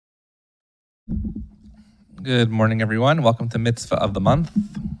Good morning, everyone. Welcome to Mitzvah of the month.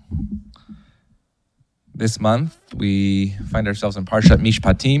 This month, we find ourselves in Parshat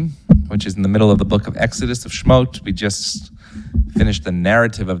Mishpatim, which is in the middle of the book of Exodus of Shemot. We just finished the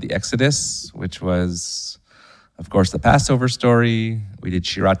narrative of the Exodus, which was, of course, the Passover story. We did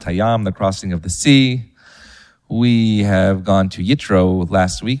Shirat Hayam, the crossing of the sea. We have gone to Yitro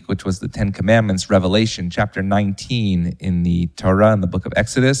last week, which was the Ten Commandments, Revelation, chapter 19 in the Torah, in the book of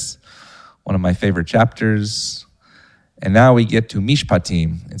Exodus. One of my favorite chapters. And now we get to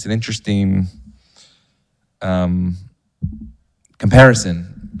Mishpatim. It's an interesting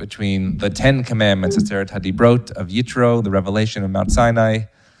comparison between the Ten Commandments, Aseret HaDibrot of Yitro, the revelation of Mount Sinai,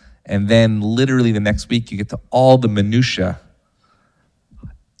 and then literally the next week you get to all the minutiae,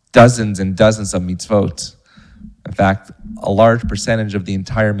 dozens and dozens of mitzvot. In fact, a large percentage of the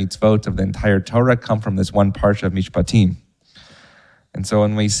entire mitzvot of the entire Torah come from this one parsha of Mishpatim. And so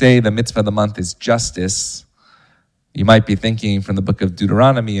when we say the mitzvah of the month is justice, you might be thinking from the book of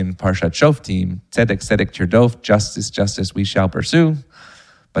Deuteronomy and Parshat Shoftim, tzedek, tzedek, tirdof, justice, justice, we shall pursue.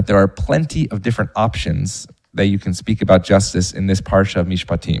 But there are plenty of different options that you can speak about justice in this parsha of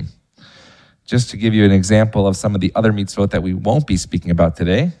Mishpatim. Just to give you an example of some of the other mitzvot that we won't be speaking about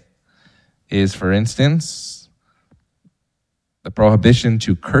today is, for instance, the prohibition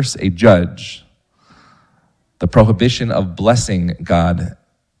to curse a judge. The prohibition of blessing God,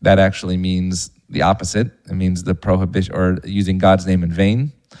 that actually means the opposite. It means the prohibition, or using God's name in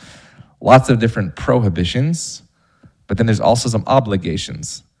vain. Lots of different prohibitions, but then there's also some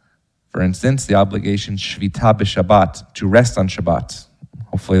obligations. For instance, the obligation Shvita b'Shabbat, to rest on Shabbat.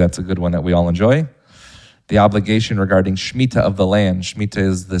 Hopefully that's a good one that we all enjoy. The obligation regarding Shemitah of the land. Shemitah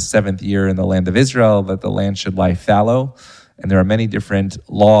is the 7th year in the land of Israel, that the land should lie fallow. And there are many different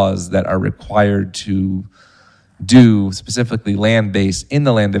laws that are required to do specifically land-based in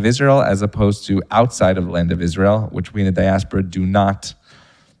the land of Israel as opposed to outside of the land of Israel, which we in the diaspora do not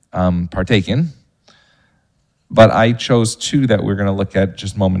partake in. But I chose two that we're going to look at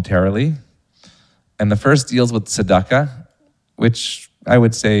just momentarily. And the first deals with tzedakah, which I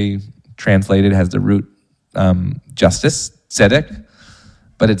would say translated has the root justice, tzedek,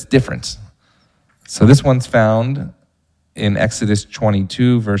 but it's different. So this one's found in Exodus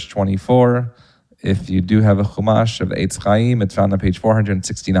 22, verse 24. If you do have a Chumash of the Eitz Chaim, it's found on page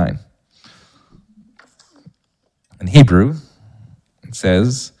 469. In Hebrew, it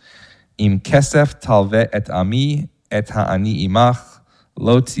says, Im kesef talve et ami et ha'ani imach,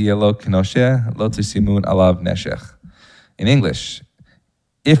 lo tielo knoshe, lo tisimun alav neshech. In English,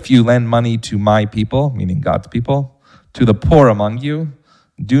 if you lend money to my people, meaning God's people, to the poor among you,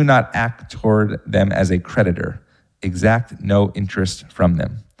 do not act toward them as a creditor. Exact no interest from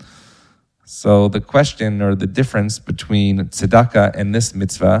them. So the question or the difference between tzedakah and this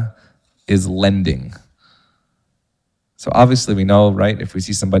mitzvah is lending. So obviously we know, right? If we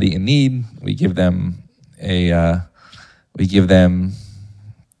see somebody in need, we give them a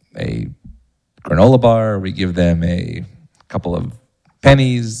granola bar, we give them a couple of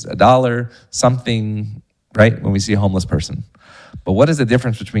pennies, $1, something, right? When we see a homeless person. But what is the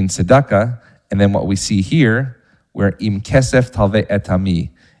difference between tzedakah and then what we see here, where im kesef talve et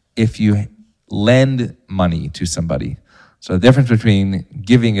ami, if you lend money to somebody. So the difference between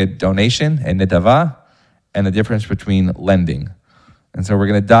giving a donation, a nedava, and the difference between lending. And so we're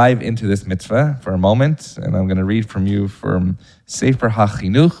going to dive into this mitzvah for a moment, and I'm going to read from you from Sefer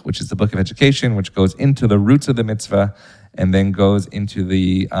HaChinuch, which is the book of education, which goes into the roots of the mitzvah, and then goes into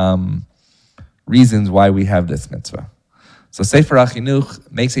the reasons why we have this mitzvah. So Sefer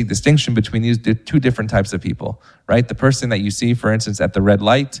HaChinuch makes a distinction between these two different types of people, right? The person that you see, for instance, at the red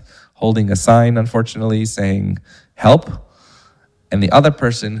light, holding a sign, unfortunately, saying, help, and the other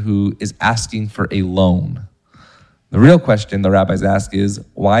person who is asking for a loan. The real question the rabbis ask is,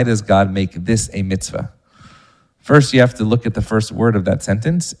 why does God make this a mitzvah? First, you have to look at the first word of that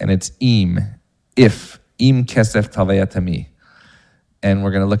sentence, and it's im, if, im kesef talveyatami. And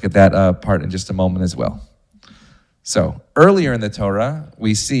we're going to look at that part in just a moment as well. So, earlier in the Torah,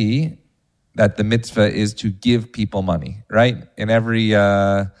 we see that the mitzvah is to give people money, right? In every,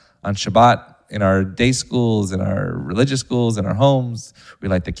 on Shabbat, in our day schools, in our religious schools, in our homes, we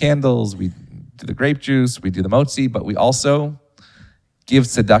light the candles, we do the grape juice, we do the motzi, but we also give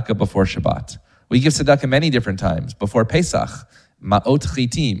tzedakah before Shabbat. We give tzedakah many different times. Before Pesach, ma'ot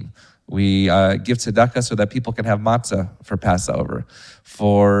chitim, we give tzedakah so that people can have matzah for Passover.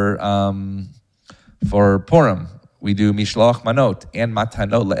 For Purim, we do mishloach manot and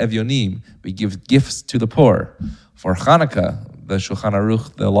matanot le'evyonim. We give gifts to the poor. For Hanukkah, the Shulchan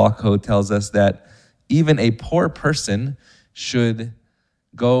Aruch, the law code, tells us that even a poor person should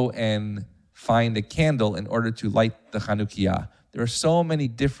go and find a candle in order to light the Chanukiah. There are so many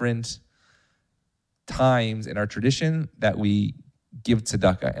different times in our tradition that we give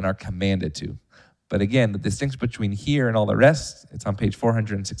tzedakah and are commanded to. But again, the distinction between here and all the rest, it's on page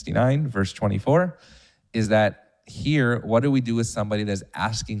 469, verse 24, is that here, what do we do with somebody that's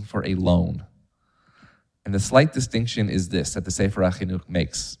asking for a loan? And the slight distinction is this that the Sefer HaChinuch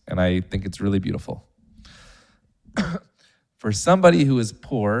makes, and I think it's really beautiful. For somebody who is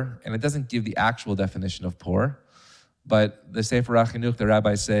poor, and it doesn't give the actual definition of poor, but the Sefer HaChinuch, the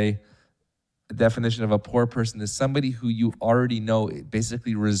rabbis say, the definition of a poor person is somebody who you already know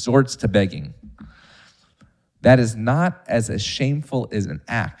basically resorts to begging. That is not as shameful as an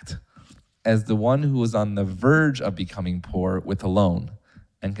act as the one who is on the verge of becoming poor with a loan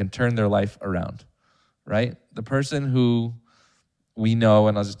and can turn their life around, right? The person who we know,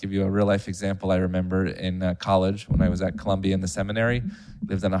 and I'll just give you a real-life example I remember in college when I was at Columbia in the seminary,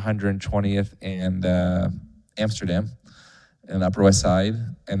 lived on 120th and Amsterdam, in the Upper West Side,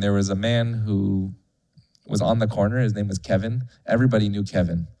 and there was a man who was on the corner. His name was Kevin. Everybody knew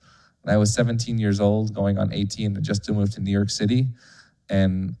Kevin. And I was 17 years old, going on 18, and just moved to New York City,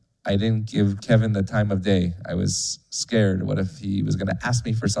 and I didn't give Kevin the time of day. I was scared. What if he was going to ask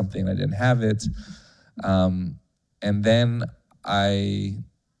me for something and I didn't have it? And then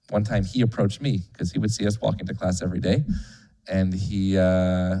one time he approached me because he would see us walking to class every day, and he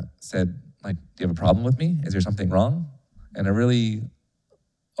said, like, do you have a problem with me? Is there something wrong? And it really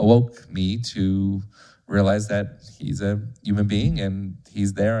awoke me to realize that he's a human being and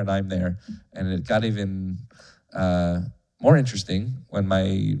he's there and I'm there. And it got even more interesting when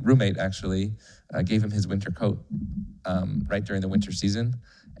my roommate actually gave him his winter coat right during the winter season.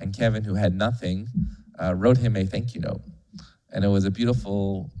 And Kevin, who had nothing, wrote him a thank you note. And it was a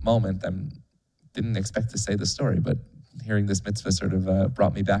beautiful moment. I didn't expect to say the story, but hearing this mitzvah sort of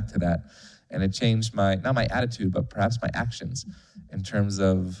brought me back to that. And it changed not my attitude, but perhaps my actions in terms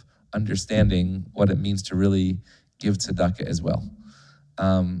of understanding what it means to really give tzedakah as well.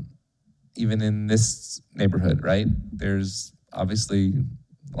 Even in this neighborhood, right? There's obviously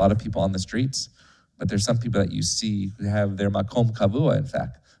a lot of people on the streets, but there's some people that you see who have their makom kavua, in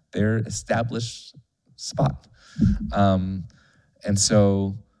fact, their established spot. And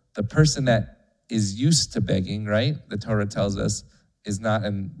so the person that is used to begging, right? The Torah tells us is not,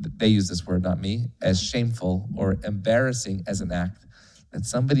 and they use this word, not me, as shameful or embarrassing as an act. That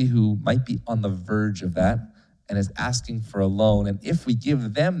somebody who might be on the verge of that and is asking for a loan, and if we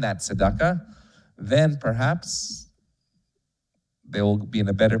give them that tzedakah, then perhaps they will be in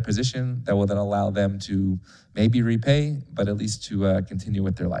a better position that will then allow them to maybe repay, but at least to continue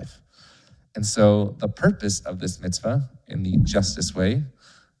with their life. And so the purpose of this mitzvah, in the justice way,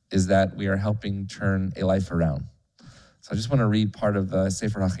 is that we are helping turn a life around. So I just want to read part of the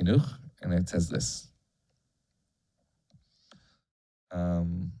Sefer HaChinuch, and it says this.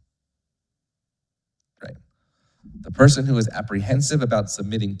 Right. The person who is apprehensive about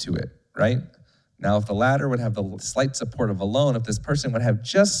submitting to it, right? Now, if the latter would have the slight support of a loan, if this person would have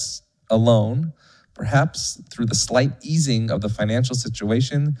just a loan, perhaps through the slight easing of the financial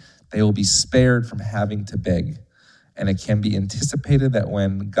situation, they will be spared from having to beg. And it can be anticipated that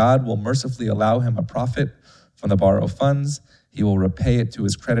when God will mercifully allow him a profit from the borrowed funds, he will repay it to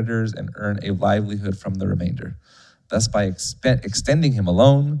his creditors and earn a livelihood from the remainder. Thus, by extending him a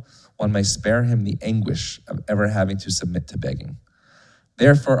loan, one may spare him the anguish of ever having to submit to begging.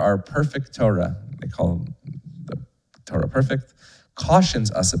 Therefore, our perfect Torah, they call the Torah perfect,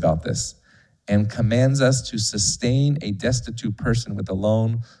 cautions us about this and commands us to sustain a destitute person with a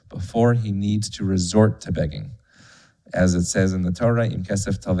loan before he needs to resort to begging. As it says in the Torah, Im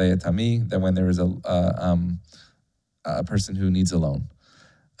kesef tavei et ami, that when there is a person who needs a loan.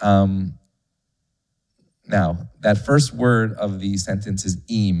 Now, that first word of the sentence is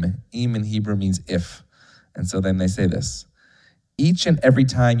im. Im in Hebrew means if. And so then they say this. Each and every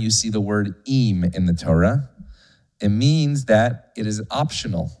time you see the word im in the Torah, it means that it is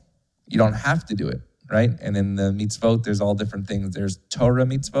optional. You don't have to do it, right? And in the mitzvot, there's all different things. There's Torah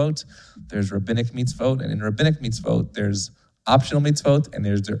mitzvot, there's rabbinic mitzvot, and in rabbinic mitzvot, there's optional mitzvot, and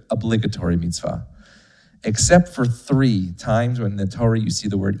there's the obligatory mitzvah. Except for 3 times when in the Torah you see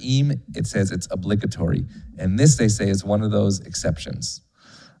the word im, it says it's obligatory. And this, they say, is one of those exceptions.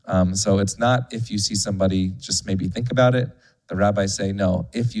 So it's not if you see somebody, just maybe think about it. The rabbis say, no,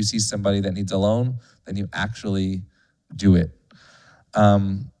 if you see somebody that needs a loan, then you actually do it.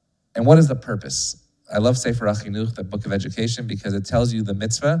 And what is the purpose? I love Sefer HaChinuch, the book of education, because it tells you the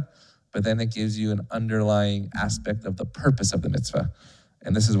mitzvah, but then it gives you an underlying aspect of the purpose of the mitzvah.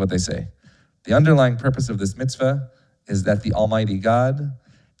 And this is what they say. The underlying purpose of this mitzvah is that the Almighty God,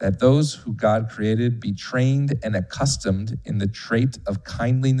 that those who God created be trained and accustomed in the trait of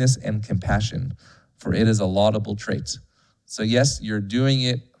kindliness and compassion, for it is a laudable trait. So yes, you're doing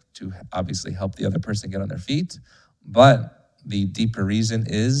it to obviously help the other person get on their feet, but the deeper reason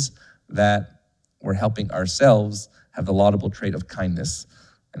is that we're helping ourselves have the laudable trait of kindness.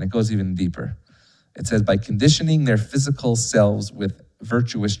 And it goes even deeper. It says, by conditioning their physical selves with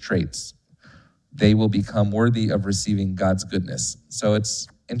virtuous traits, they will become worthy of receiving God's goodness. So it's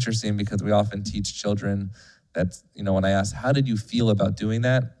interesting because we often teach children that, when I ask, how did you feel about doing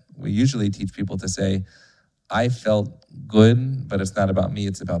that? We usually teach people to say, I felt good, but it's not about me,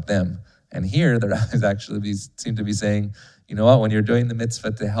 it's about them. And here, the rabbis actually seem to be saying, you know what, when you're doing the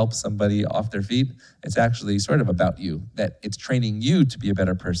mitzvah to help somebody off their feet, it's actually sort of about you, that it's training you to be a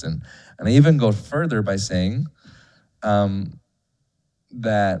better person. And I even go further by saying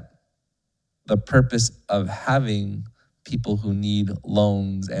that the purpose of having people who need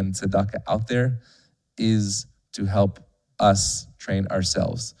loans and tzedakah out there is to help us train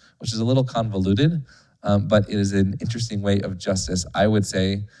ourselves, which is a little convoluted, but it is an interesting way of justice. I would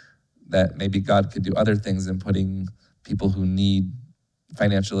say that maybe God could do other things than putting people who need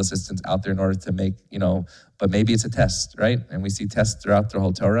financial assistance out there in order to make, but maybe it's a test, right? And we see tests throughout the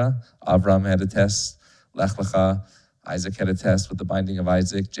whole Torah. Avram had a test, Lech Lecha. Isaac had a test with the binding of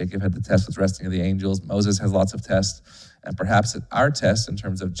Isaac. Jacob had the test with resting of the angels. Moses has lots of tests. And perhaps our test in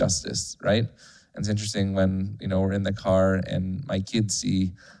terms of justice, right? And it's interesting when, we're in the car and my kids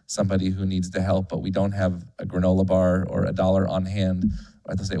see somebody who needs the help, but we don't have a granola bar or $1 on hand.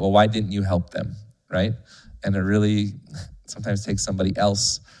 Or they'll say, well, why didn't you help them, right? And it really sometimes takes somebody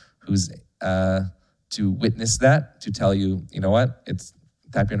else who's to witness that, to tell you, you know what? It's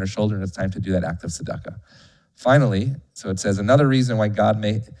tap you on the shoulder and it's time to do that act of tzedakah. Finally, so it says, another reason why God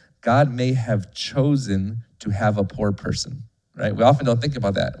may have chosen to have a poor person, right? We often don't think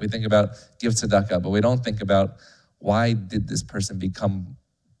about that. We think about give tzedakah, but we don't think about why did this person become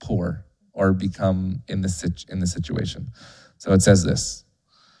poor or become in the situation. So it says this.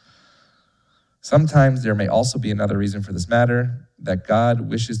 Sometimes there may also be another reason for this matter, that God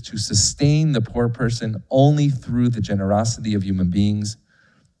wishes to sustain the poor person only through the generosity of human beings,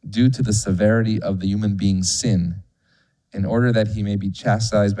 due to the severity of the human being's sin, in order that he may be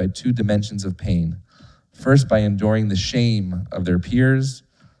chastised by two dimensions of pain. First, by enduring the shame of their peers,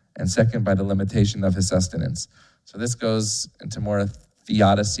 and second, by the limitation of his sustenance. So this goes into more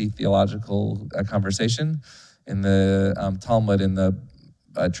theological conversation. In the Talmud, in the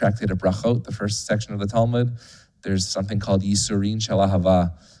tractate of Brachot, the first section of the Talmud, there's something called Yisurin Shel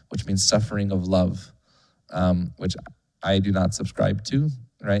Ahava, which means suffering of love, which I do not subscribe to.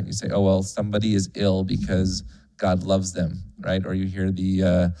 Right? You say, oh, well, somebody is ill because God loves them, right? Or you hear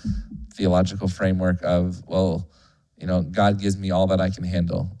the theological framework of, well, God gives me all that I can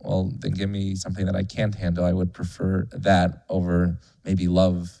handle. Well, then give me something that I can't handle. I would prefer that over maybe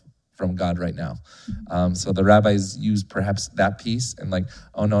love from God right now. So the rabbis use perhaps that piece and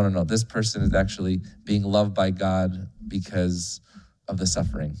oh, no. This person is actually being loved by God because of the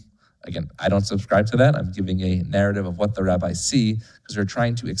suffering. Again, I don't subscribe to that. I'm giving a narrative of what the rabbis see because they're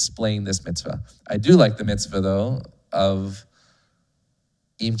trying to explain this mitzvah. I do like the mitzvah, though, of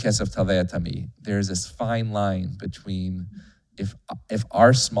im kesef taveh tami. There's this fine line between if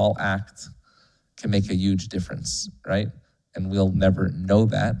our small act can make a huge difference, right? And we'll never know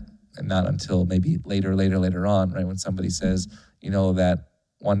that, and not until maybe later on, right? When somebody says, that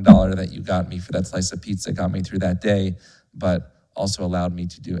 $1 that you got me for that slice of pizza got me through that day, but also allowed me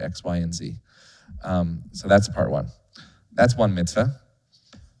to do X, Y, and Z. So that's part one. That's one mitzvah.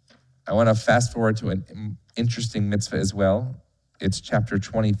 I want to fast forward to an interesting mitzvah as well. It's chapter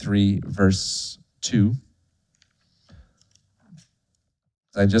 23, verse 2.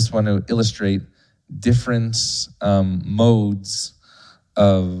 I just want to illustrate different modes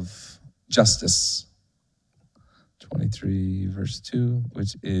of justice. 23, verse 2,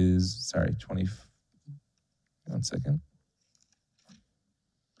 which is, one second.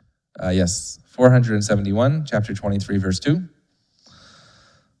 471, chapter 23, verse 2.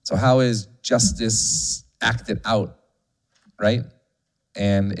 So how is justice acted out, right?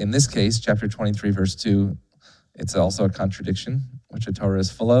 And in this case, chapter 23, verse 2, it's also a contradiction, which the Torah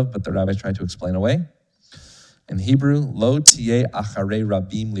is full of, but the rabbis try to explain away. In Hebrew, lo tiye acharei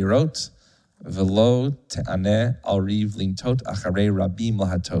rabim lirot, velo te'aneh al riv lintot acharei rabim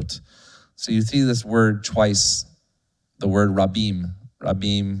lahatot. So you see this word twice, the word rabim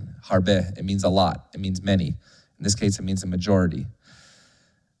harbeh, it means a lot, it means many. In this case, it means a majority.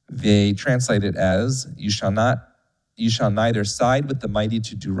 They translate it as, you shall not You shall neither side with the mighty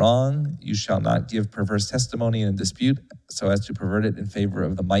to do wrong. You shall not give perverse testimony in a dispute so as to pervert it in favor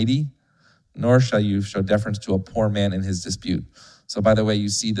of the mighty, nor shall you show deference to a poor man in his dispute. So by the way, you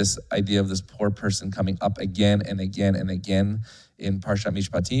see this idea of this poor person coming up again and again and again in Parshat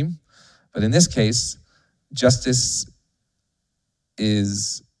Mishpatim. But in this case, justice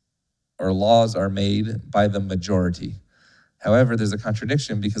is, or laws are made by the majority. However, there's a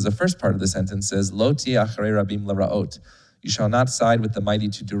contradiction because the first part of the sentence says, Lo ti'eh acharei rabim l'ra'ot. You shall not side with the mighty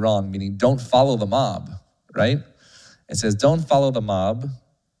to do wrong, meaning don't follow the mob, right? It says don't follow the mob,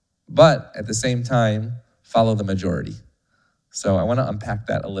 but at the same time, follow the majority. So I want to unpack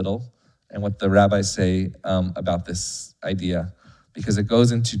that a little and what the rabbis say about this idea, because it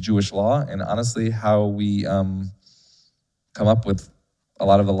goes into Jewish law and honestly how we come up with a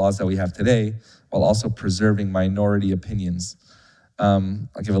lot of the laws that we have today while also preserving minority opinions. I'll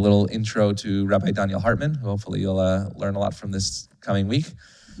give a little intro to Rabbi Daniel Hartman, who hopefully you'll learn a lot from this coming week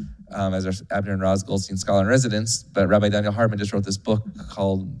as our Abner and Roz Goldstein Scholar in Residence. But Rabbi Daniel Hartman just wrote this book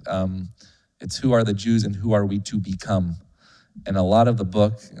called it's Who Are the Jews and Who Are We to Become? And a lot of the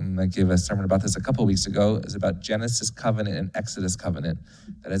book, and I gave a sermon about this a couple of weeks ago, is about Genesis covenant and Exodus covenant.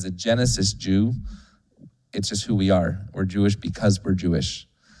 That as a Genesis Jew, it's just who we are. We're Jewish because we're Jewish.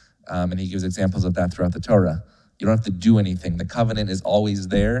 And he gives examples of that throughout the Torah. You don't have to do anything. The covenant is always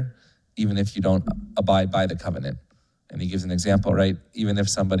there, even if you don't abide by the covenant. And he gives an example, right? Even if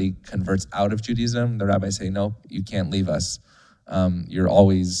somebody converts out of Judaism, the rabbis say, no, you can't leave us. You're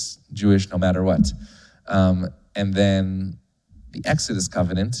always Jewish no matter what. And then the Exodus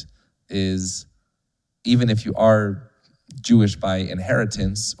covenant is, even if you are Jewish by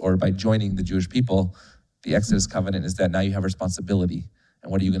inheritance or by joining the Jewish people, the Exodus covenant is that now you have responsibility.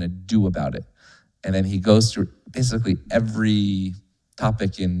 And what are you going to do about it? And then he goes through basically every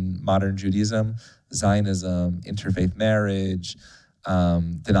topic in modern Judaism, Zionism, interfaith marriage,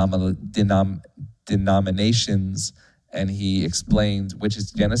 denominations, and he explains which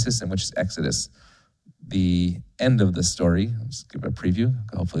is Genesis and which is Exodus. The end of the story, I'll just give a preview,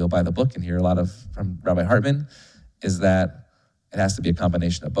 hopefully you'll buy the book and hear a lot from Rabbi Hartman, is that it has to be a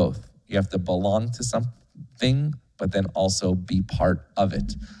combination of both. You have to belong to something, but then also be part of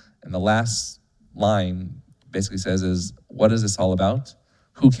it. And the last line basically says is, what is this all about?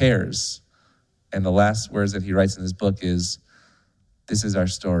 Who cares? And the last words that he writes in his book is, this is our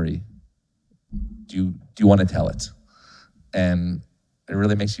story. Do you want to tell it? And it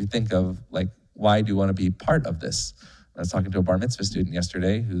really makes you think of, like, why do you want to be part of this? I was talking to a bar mitzvah student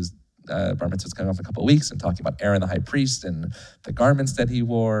yesterday whose bar mitzvah is coming up in a couple of weeks, and talking about Aaron the high priest and the garments that he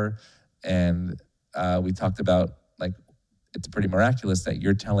wore. And we talked about, like, it's pretty miraculous that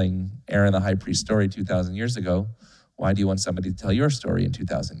you're telling Aaron the high priest story 2,000 years ago. Why do you want somebody to tell your story in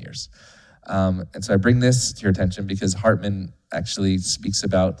 2,000 years? And so I bring this to your attention because Hartman actually speaks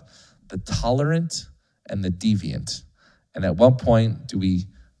about the tolerant and the deviant. And at what point do we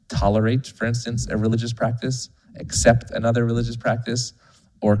tolerate, for instance, a religious practice, accept another religious practice,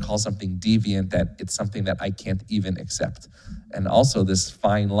 or call something deviant that it's something that I can't even accept? And also this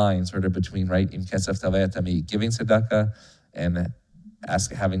fine line sort of between, right, im kesef taveh tami, giving tzedakah and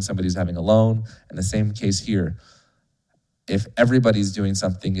having somebody who's having a loan. And the same case here. If everybody's doing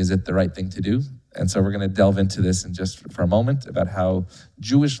something, is it the right thing to do? And so we're going to delve into this in just for a moment about how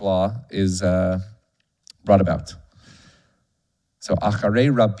Jewish law is brought about. So,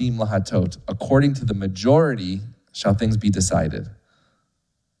 acharei rabim lahatot, according to the majority shall things be decided.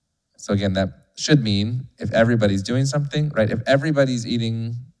 So again, that should mean if everybody's doing something, right? If everybody's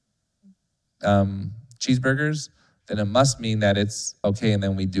eating cheeseburgers, then it must mean that it's okay and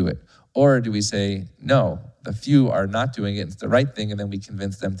then we do it. Or do we say, no, the few are not doing it, it's the right thing, and then we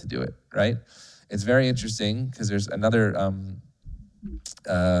convince them to do it, right? It's very interesting because there's another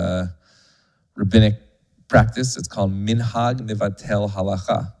rabbinic practice. It's called minhag mivatel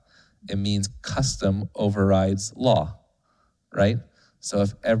halacha. It means custom overrides law, right? So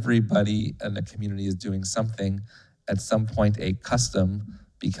if everybody in the community is doing something, at some point a custom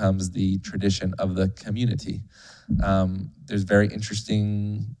becomes the tradition of the community. There's very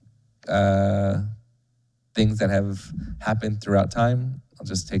interesting things that have happened throughout time. I'll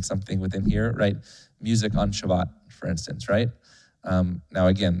just take something within here, right? Music on Shabbat, for instance, right? Now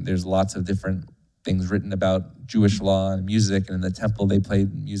again, there's lots of different things written about Jewish law and music, and in the temple they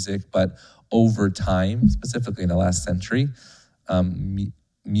played music, but over time, specifically in the last century,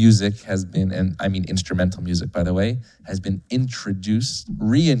 music has been, and I mean instrumental music, by the way, has been reintroduced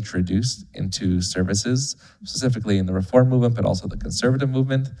into services, specifically in the Reform movement, but also the conservative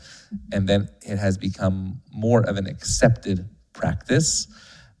movement. And then it has become more of an accepted practice.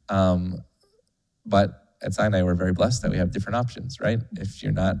 But at Sinai, we're very blessed that we have different options, right? If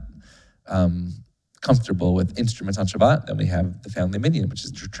you're not comfortable with instruments on Shabbat, then we have the family minyan, which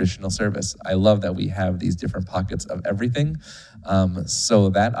is traditional service. I love that we have these different pockets of everything, so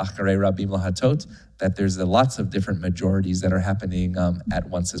that Acharei Rabim Lahatot, that there's lots of different majorities that are happening at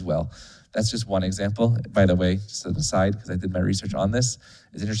once as well. That's just one example. By the way, just an aside, because I did my research on this,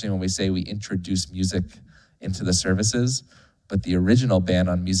 it's interesting when we say we introduce music into the services, but the original ban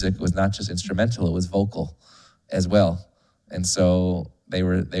on music was not just instrumental, it was vocal as well. And so they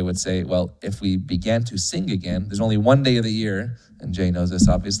would say, well, if we began to sing again, there's only one day of the year, and Jay knows this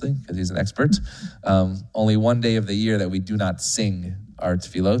obviously, because he's an expert, only one day of the year that we do not sing our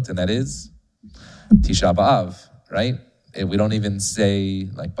tefillot, and that is Tisha B'Av, right? We don't even say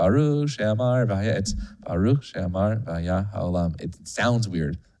like Baruch She'amar V'Haya. It's Baruch She'amar V'Haya Ha'olam. It sounds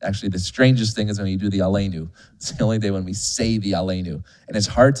weird. Actually, the strangest thing is when you do the Aleinu. It's the only day when we say the Aleinu. And it's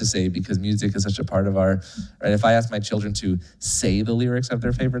hard to say because music is such a part of our, right? If I ask my children to say the lyrics of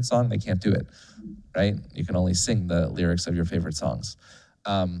their favorite song, they can't do it, right? You can only sing the lyrics of your favorite songs.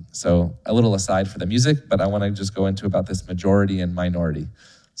 So a little aside for the music, but I want to just go into about this majority and minority.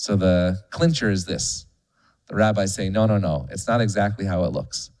 So the clincher is this. The rabbis say, no, it's not exactly how it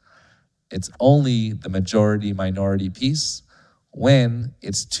looks. It's only the majority-minority piece when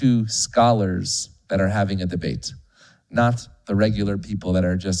it's two scholars that are having a debate, not the regular people that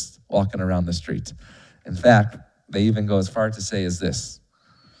are just walking around the street. In fact, they even go as far to say is this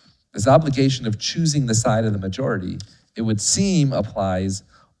obligation of choosing the side of the majority, it would seem applies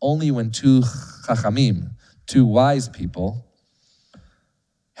only when two chachamim, two wise people,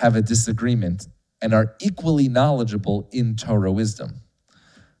 have a disagreement and are equally knowledgeable in Torah wisdom.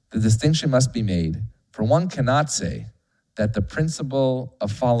 The distinction must be made, for one cannot say that the principle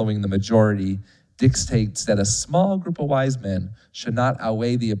of following the majority dictates that a small group of wise men should not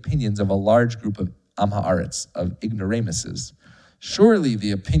outweigh the opinions of a large group of Am Haaretz, of ignoramuses. Surely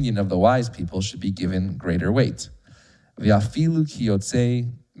the opinion of the wise people should be given greater weight. V'afilu ki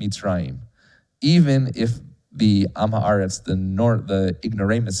yotzei Mitzrayim. Even if the Am Haaretz, the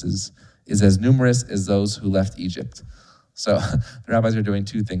ignoramuses, is as numerous as those who left Egypt. So the rabbis are doing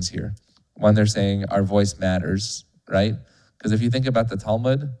two things here. One, they're saying our voice matters, right? Because if you think about the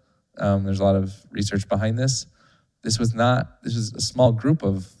Talmud, there's a lot of research behind this. This was a small group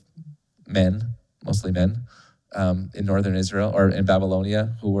of men, mostly men, in northern Israel or in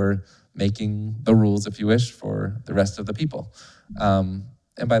Babylonia who were making the rules, if you wish, for the rest of the people.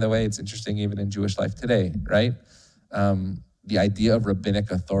 And by the way, it's interesting even in Jewish life today, right? The idea of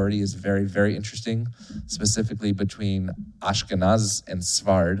rabbinic authority is very, very interesting, specifically between Ashkenaz and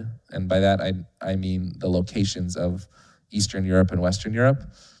Sfard. And by that, I mean the locations of Eastern Europe and Western Europe.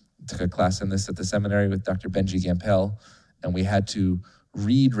 I took a class in this at the seminary with Dr. Benji Gampel, and we had to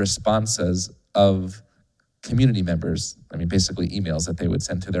read responses of community members, basically emails that they would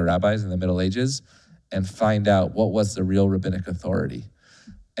send to their rabbis in the Middle Ages, and find out what was the real rabbinic authority.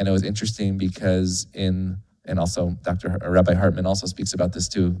 And it was interesting because and also Rabbi Hartman also speaks about this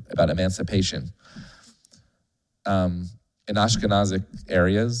too, about emancipation. In Ashkenazic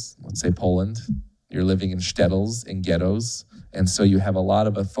areas, let's say Poland, you're living in shtetls, in ghettos, and so you have a lot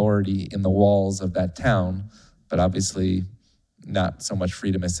of authority in the walls of that town, but obviously not so much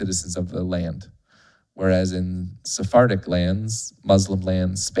freedom as citizens of the land. Whereas in Sephardic lands, Muslim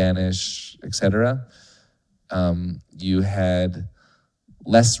lands, Spanish, etc., you had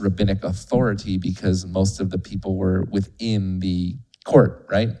less rabbinic authority because most of the people were within the court,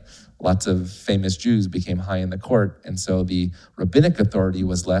 right? Lots of famous Jews became high in the court, and so the rabbinic authority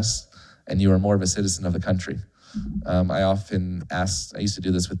was less, and you were more of a citizen of the country. I often ask, I used to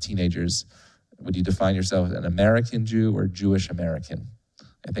do this with teenagers, would you define yourself as an American Jew or Jewish American?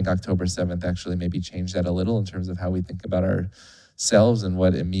 I think October 7th actually maybe changed that a little in terms of how we think about ourselves and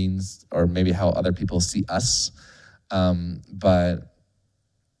what it means, or maybe how other people see us. But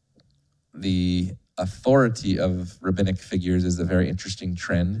the authority of rabbinic figures is a very interesting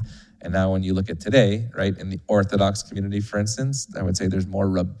trend. And now when you look at today, right, in the Orthodox community, for instance, I would say there's more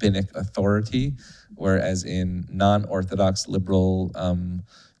rabbinic authority, whereas in non-Orthodox liberal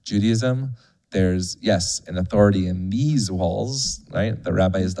Judaism, there's, yes, an authority in these walls, right? The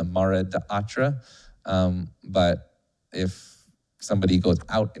rabbi is the Mara Da'atra, but if somebody goes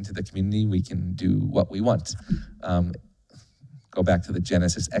out into the community, we can do what we want. Go back to the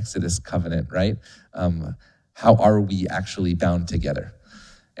Genesis Exodus covenant, right? How are we actually bound together?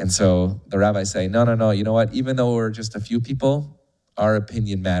 And so the rabbis say, no, you know what? Even though we're just a few people, our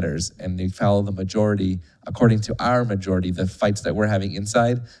opinion matters, and they follow the majority according to our majority, the fights that we're having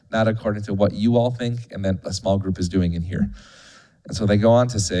inside, not according to what you all think and that a small group is doing in here. And so they go on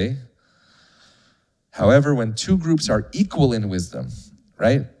to say, However, when two groups are equal in wisdom,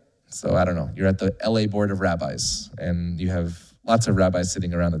 right? So I don't know, you're at the LA Board of Rabbis and you have lots of rabbis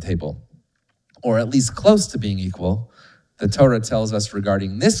sitting around the table, or at least close to being equal. The Torah tells us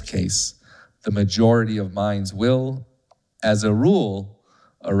regarding this case, the majority of minds will, as a rule,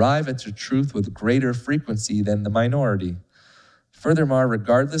 arrive at the truth with greater frequency than the minority. Furthermore,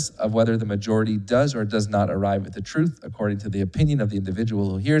 regardless of whether the majority does or does not arrive at the truth, according to the opinion of the individual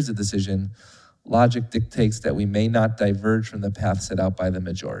who hears the decision, logic dictates that we may not diverge from the path set out by the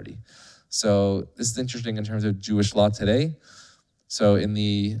majority. So this is interesting in terms of Jewish law today. So in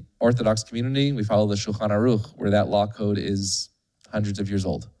the Orthodox community, we follow the Shulchan Aruch, where that law code is hundreds of years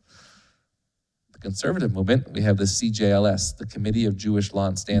old. The conservative movement, we have the CJLS, the Committee of Jewish Law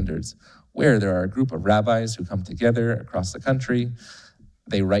and Standards, where there are a group of rabbis who come together across the country.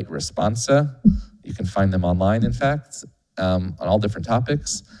 They write responsa. You can find them online, in fact, on all different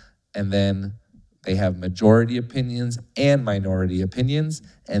topics. And then they have majority opinions and minority opinions.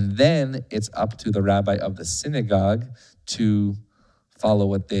 And then it's up to the rabbi of the synagogue to follow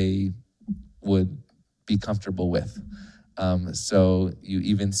what they would be comfortable with. So you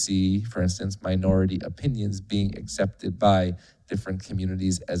even see, for instance, minority opinions being accepted by different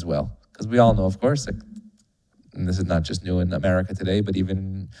communities as well. Because we all know, of course, and this is not just new in America today, but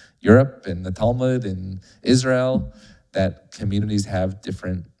even Europe and the Talmud and Israel, that communities have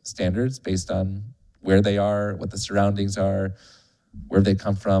different standards based on where they are, what the surroundings are, where they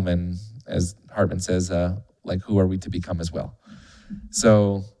come from, and as Hartman says, like who are we to become as well.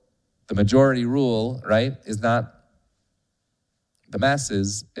 So the majority rule, right, is not the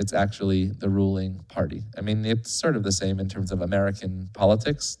masses, it's actually the ruling party. I mean, it's sort of the same in terms of American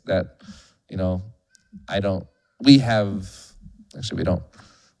politics that,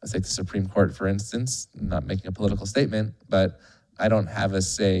 let's take the Supreme Court, for instance. I'm not making a political statement, but I don't have a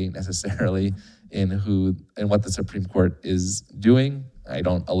say necessarily in what the Supreme Court is doing. I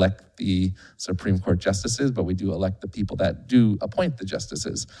don't elect the Supreme Court justices, but we do elect the people that do appoint the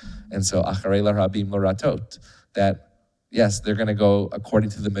justices. And so, acharei l'rabim l'ratot, that yes, they're going to go according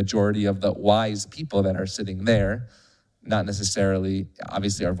to the majority of the wise people that are sitting there, not necessarily,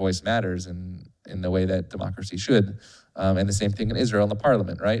 obviously our voice matters in the way that democracy should. And the same thing in Israel in the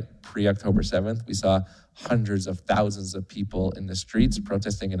parliament, right? Pre-October 7th, we saw hundreds of thousands of people in the streets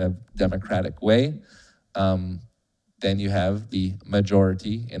protesting in a democratic way. Then you have the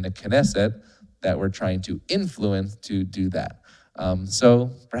majority in the Knesset that we're trying to influence to do that.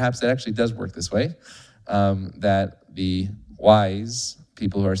 So perhaps it actually does work this way, that the wise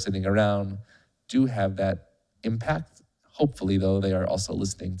people who are sitting around do have that impact. Hopefully, though, they are also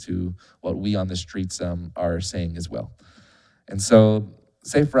listening to what we on the streets are saying as well. And so,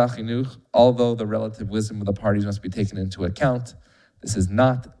 Sefer HaChinuch, although the relative wisdom of the parties must be taken into account, this is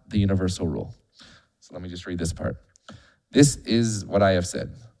not the universal rule. So let me just read this part. This is what I have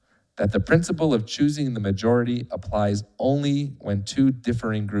said, that the principle of choosing the majority applies only when two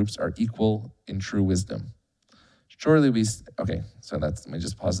differing groups are equal in true wisdom. Okay, so let me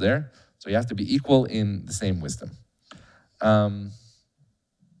just pause there. So you have to be equal in the same wisdom.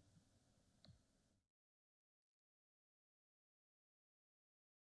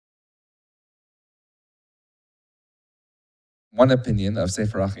 One opinion of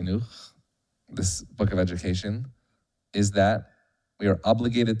Sefer HaChinuch, this book of education, is that we are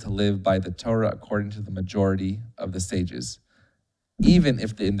obligated to live by the Torah according to the majority of the sages, even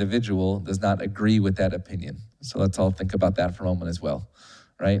if the individual does not agree with that opinion. So let's all think about that for a moment as well,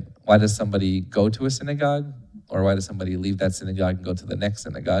 right? Why does somebody go to a synagogue? Or why does somebody leave that synagogue and go to the next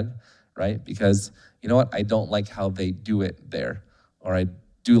synagogue, right? Because, you know what, I don't like how they do it there, or I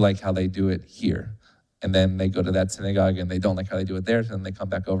do like how they do it here. And then they go to that synagogue and they don't like how they do it there, so then they come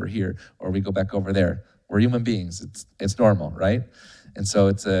back over here, or we go back over there. We're human beings, it's normal, right? And so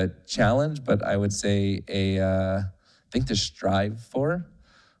it's a challenge, but I would say a thing to strive for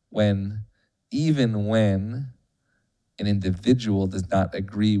even when an individual does not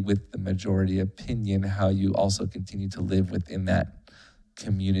agree with the majority opinion, how you also continue to live within that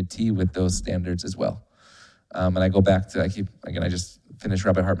community with those standards as well. And I go back to, I just finished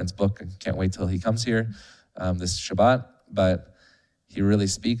Rabbi Hartman's book. I can't wait till he comes here this Shabbat, but he really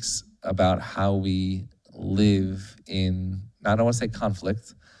speaks about how we live in, I don't want to say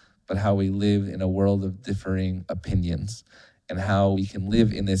conflict, but how we live in a world of differing opinions, and how we can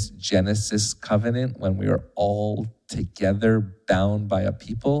live in this Genesis covenant when we are all together bound by a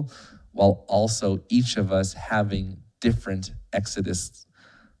people, while also each of us having different Exodus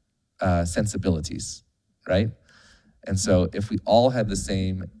sensibilities, right? And so if we all had the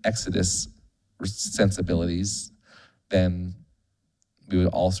same Exodus sensibilities, then we would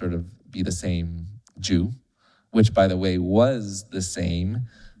all sort of be the same Jew, which, by the way, was the same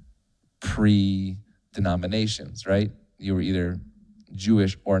pre-denominations, right? You were either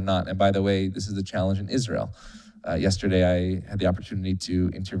Jewish or not. And by the way, this is a challenge in Israel. Yesterday, I had the opportunity to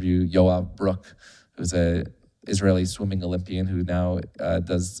interview Yoav Brook, who's an Israeli swimming Olympian who now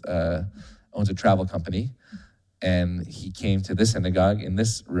owns a travel company. And he came to this synagogue in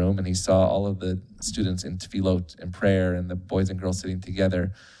this room, and he saw all of the students in tefillot and prayer, and the boys and girls sitting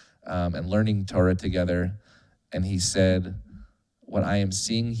together and learning Torah together. And he said, what I am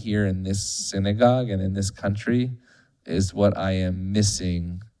seeing here in this synagogue and in this country is what I am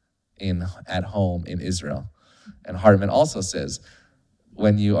missing at home in Israel. And Hartman also says,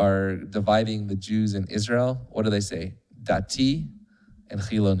 when you are dividing the Jews in Israel, what do they say? Dati and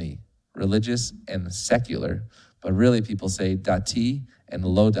Chiloni, religious and secular. But really people say Dati and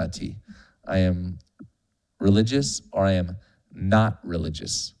lo Dati. I am religious or I am not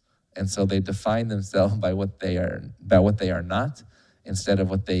religious. And so they define themselves by what they are not, instead of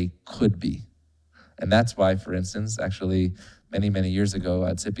what they could be. And that's why, for instance, actually many, many years ago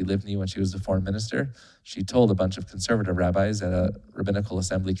at Tzipi Livni, when she was the foreign minister, she told a bunch of conservative rabbis at a rabbinical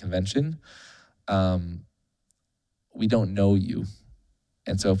assembly convention, we don't know you.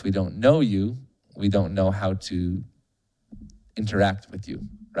 And so if we don't know you, we don't know how to interact with you,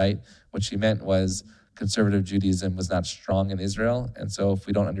 right? What she meant was conservative Judaism was not strong in Israel. And so if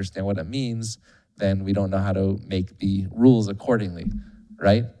we don't understand what it means, then we don't know how to make the rules accordingly,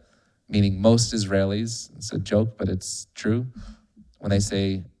 right? Meaning most Israelis, it's a joke, but it's true, when they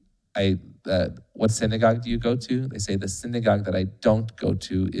say, what synagogue do you go to? They say, the synagogue that I don't go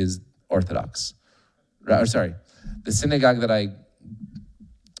to is Orthodox. The synagogue that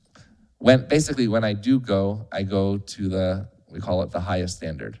when I do go, I go to we call it the highest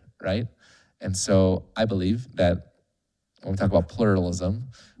standard, right? And so I believe that when we talk about pluralism,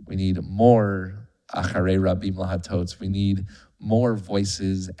 we need more acharei rabim lahatot. We need more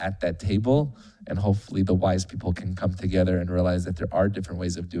voices at that table, and hopefully the wise people can come together and realize that there are different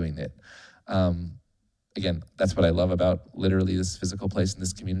ways of doing it. Again, that's what I love about literally this physical place in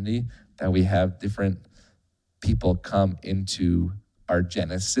this community, that we have different people come into our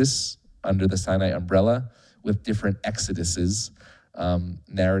Genesis under the Sinai umbrella with different exoduses,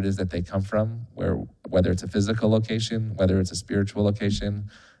 narratives that they come from, whether it's a physical location, whether it's a spiritual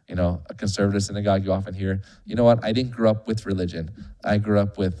location. A conservative synagogue, you often hear, you know what, I didn't grow up with religion. I grew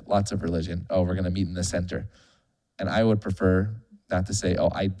up with lots of religion. Oh, we're going to meet in the center. And I would prefer not to say, oh,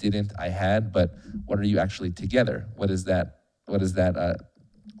 I didn't, I had, but what are you actually together? What does that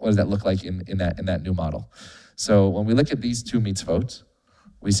look like in that new model? So when we look at these two mitzvot,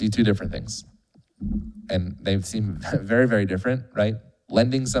 we see two different things. And they seem very, very different, right?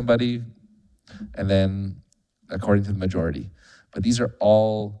 Lending somebody, and then according to the majority. But these are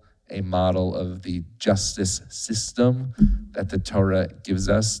all a model of the justice system that the Torah gives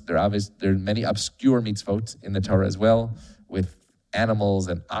us. There are many obscure mitzvot in the Torah as well, with animals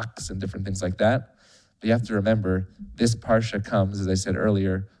and ox and different things like that. But you have to remember, this parsha comes, as I said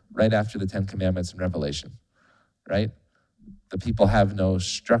earlier, right after the Ten Commandments in Revelation, right? The people have no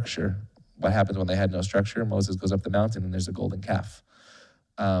structure. What happens when they had no structure? Moses goes up the mountain and there's a golden calf.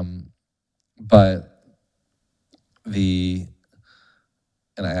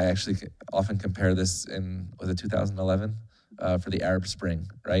 And I actually often compare this was it 2011, for the Arab Spring,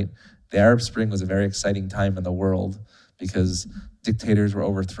 right? The Arab Spring was a very exciting time in the world because dictators were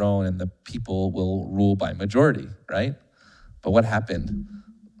overthrown and the people will rule by majority, right? But what happened?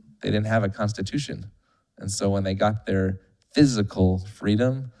 They didn't have a constitution. And so when they got their physical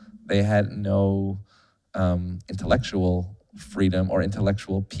freedom, they had no intellectual freedom or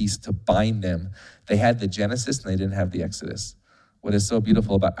intellectual peace to bind them. They had the Genesis and they didn't have the Exodus. What is so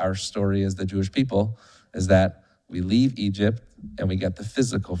beautiful about our story as the Jewish people is that we leave Egypt and we get the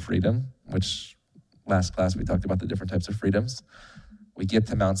physical freedom, which last class we talked about the different types of freedoms. We get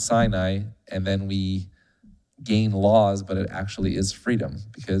to Mount Sinai and then we gain laws, but it actually is freedom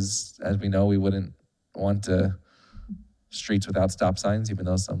because, as we know, we wouldn't want streets without stop signs, even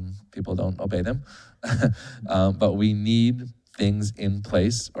though some people don't obey them. But we need things in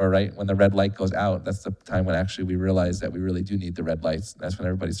place, or right, when the red light goes out, that's the time when actually we realize that we really do need the red lights. That's when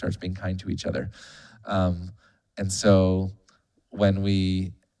everybody starts being kind to each other. And so when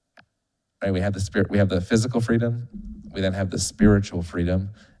we have the physical freedom, we then have the spiritual freedom,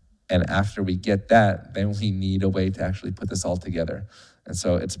 and after we get that, then we need a way to actually put this all together. And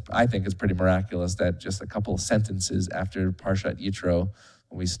so I think it's pretty miraculous that just a couple of sentences after Parshat Yitro,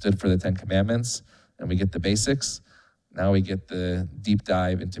 when we stood for the Ten Commandments and we get the basics, Now we get the deep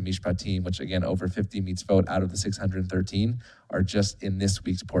dive into Mishpatim, which again, over 50 mitzvot out of the 613 are just in this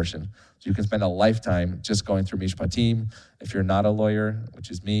week's portion. So you can spend a lifetime just going through Mishpatim. If you're not a lawyer,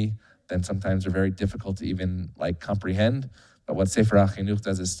 which is me, then sometimes they're very difficult to even comprehend. But what Sefer HaChinuch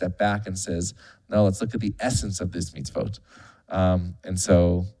does is step back and says, no, let's look at the essence of this mitzvot. And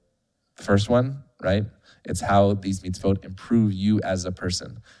so the first one, right? It's how these mitzvot improve you as a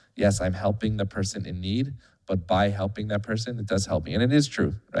person. Yes, I'm helping the person in need, but by helping that person, it does help me. And it is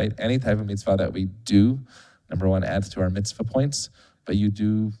true, right? Any type of mitzvah that we do, number one, adds to our mitzvah points, but you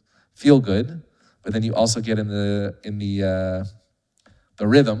do feel good, but then you also get in the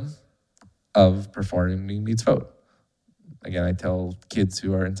rhythm of performing mitzvot. Again, I tell kids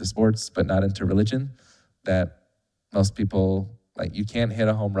who are into sports but not into religion that most people, you can't hit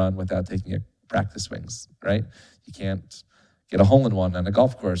a home run without taking a practice swings, right? You can't get a hole-in-one on a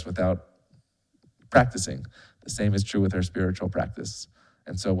golf course without practicing. The same is true with our spiritual practice.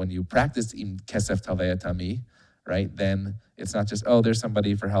 And so when you practice im kesef tavei tami, right, then it's not just, there's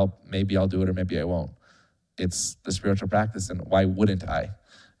somebody for help, maybe I'll do it or maybe I won't. It's the spiritual practice, and why wouldn't I?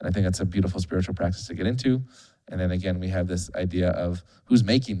 And I think that's a beautiful spiritual practice to get into. And then again, we have this idea of who's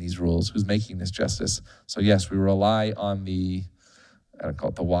making these rules, who's making this justice. So yes, we rely on I don't call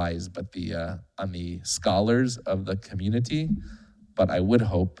it the wise, but on the scholars of the community. But I would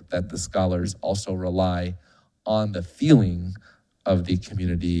hope that the scholars also rely on the feeling of the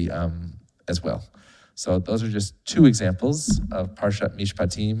community as well. So those are just two examples of Parshat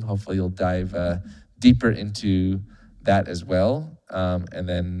Mishpatim. Hopefully you'll dive deeper into that as well. And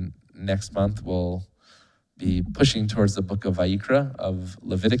then next month we'll be pushing towards the book of Vayikra, of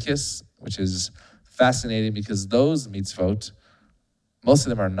Leviticus, which is fascinating because those mitzvot, most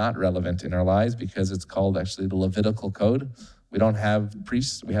of them are not relevant in our lives because it's called actually the Levitical Code. We don't have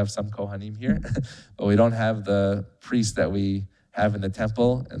priests. We have some Kohanim here, but we don't have the priests that we have in the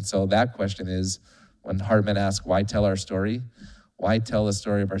temple. And so that question is, when Hartman asks, why tell our story? Why tell the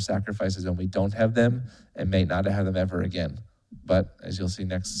story of our sacrifices when we don't have them and may not have them ever again? But as you'll see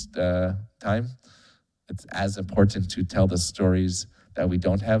next time, it's as important to tell the stories that we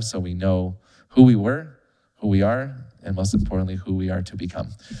don't have so we know who we were, who we are, and most importantly, who we are to become.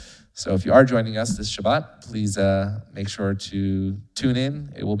 So if you are joining us this Shabbat, please make sure to tune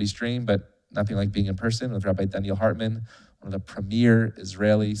in. It will be streamed, but nothing like being in person with Rabbi Daniel Hartman, one of the premier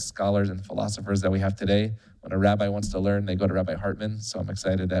Israeli scholars and philosophers that we have today. When a rabbi wants to learn, they go to Rabbi Hartman. So I'm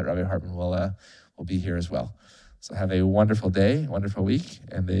excited that Rabbi Hartman will be here as well. So have a wonderful day, wonderful week,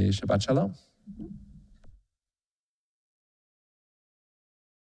 and a Shabbat Shalom.